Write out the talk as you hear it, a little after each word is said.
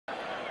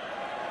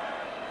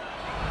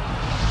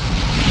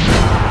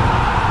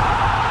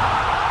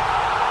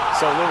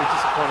So a little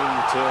disappointing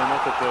to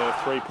not get the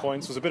 3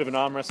 points. It was a bit of an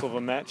arm wrestle of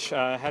a match.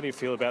 How do you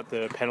feel about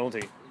the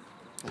penalty?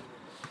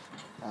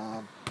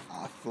 I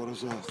thought it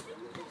was a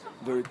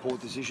very poor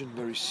decision,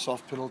 very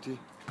soft penalty.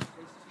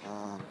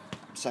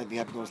 Same thing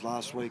happened to us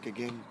last week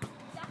again.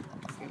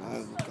 You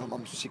know,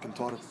 I'm sick and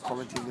tired of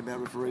commenting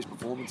about referees'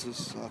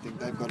 performances. I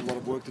think they've got a lot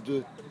of work to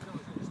do.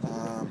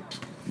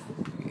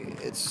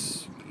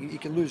 You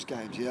can lose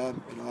games, yeah.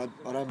 You know,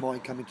 I don't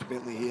mind coming to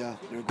Bentleigh here.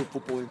 They're a good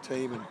footballing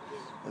team, and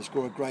they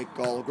score a great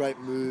goal, a great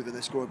move, and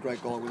they score a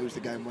great goal. And we lose the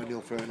game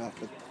 1-0, fair enough.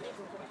 But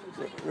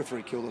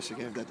referee killed us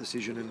again with that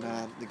decision, and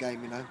the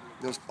game. You know,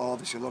 there was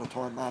obviously a lot of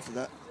time after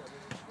that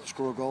to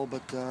score a goal,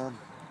 but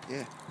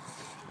yeah,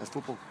 that's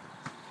football.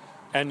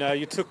 And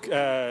you took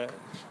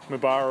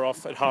Mubara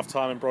off at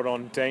half-time and brought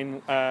on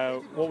Dean.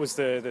 What was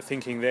the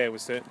thinking there?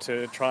 Was it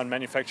to try and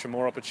manufacture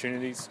more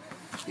opportunities?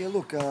 Yeah,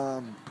 look,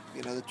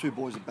 you know, the two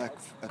boys are back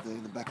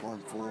in the back line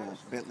for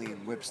Bentleigh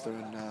and Webster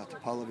and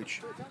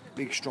Topalovic.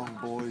 Big, strong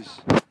boys.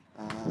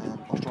 I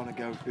was trying to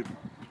go with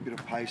a bit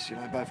of pace. You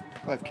know,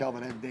 both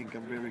Calvin and Denk are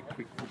very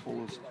quick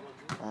footballers.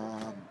 You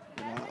know,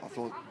 I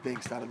thought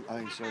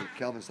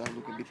Calvin started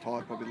looking a bit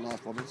tired probably the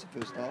last 5 minutes of the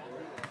first half.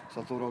 So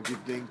I thought I'd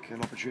give Denk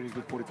an opportunity,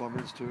 good 45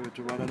 minutes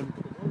to run at him.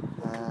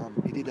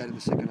 He did that in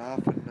the second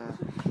half, and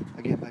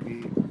again,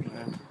 maybe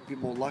a bit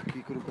more luck,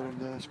 he could have got on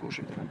the score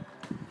sheet today.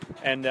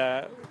 And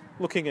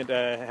looking at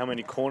how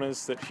many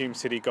corners that Hume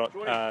City got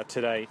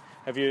today,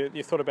 have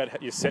you thought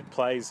about your set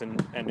plays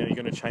and are you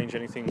going to change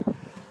anything?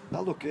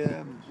 Now look,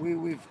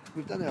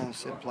 we've done our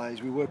set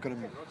plays. We work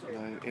on them, you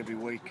know, every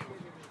week.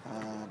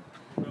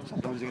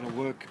 Sometimes they're going to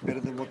work better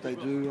than what they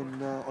do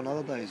on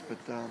other days. But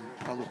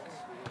now look,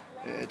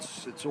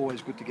 it's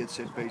always good to get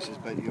set pieces.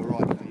 But you're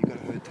right, you know, you've got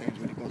to hurt teams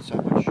when you've got so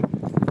many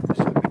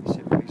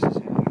set pieces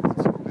in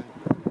against the game.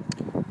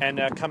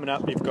 And coming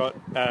up, you've got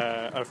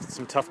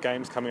some tough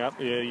games coming up.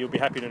 You'll be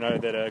happy to know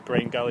that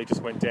Green Gully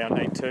just went down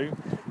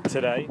 8-2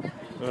 today.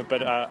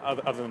 But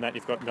other than that,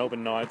 you've got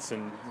Melbourne Knights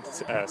and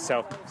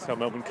South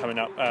Melbourne coming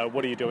up.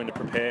 What are you doing to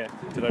prepare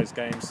for those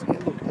games? Yeah,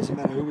 look, it doesn't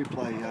matter who we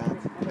play.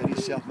 It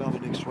is South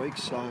Melbourne next week,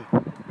 so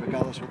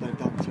regardless of what they've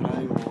done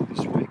today or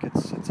this week,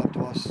 it's up to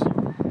us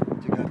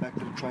to go back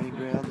to the training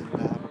ground and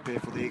prepare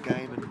for their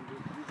game and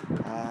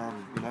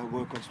you know,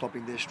 work on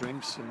stopping their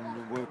strengths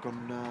and work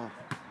on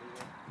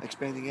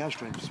expanding our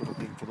strengths, sort of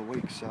thing, for the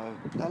week. So,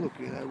 no, look,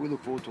 you know, we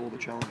look forward to all the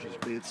challenges,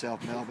 be it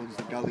South Melbourne's,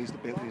 the Gullies, the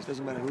Bentleighs,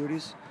 doesn't matter who it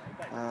is.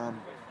 You know,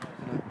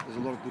 there's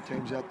a lot of good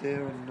teams out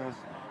there, and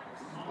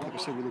like I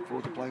said, we look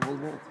forward to playing all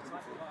more.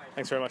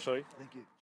 Thanks very much, Louis. Thank you.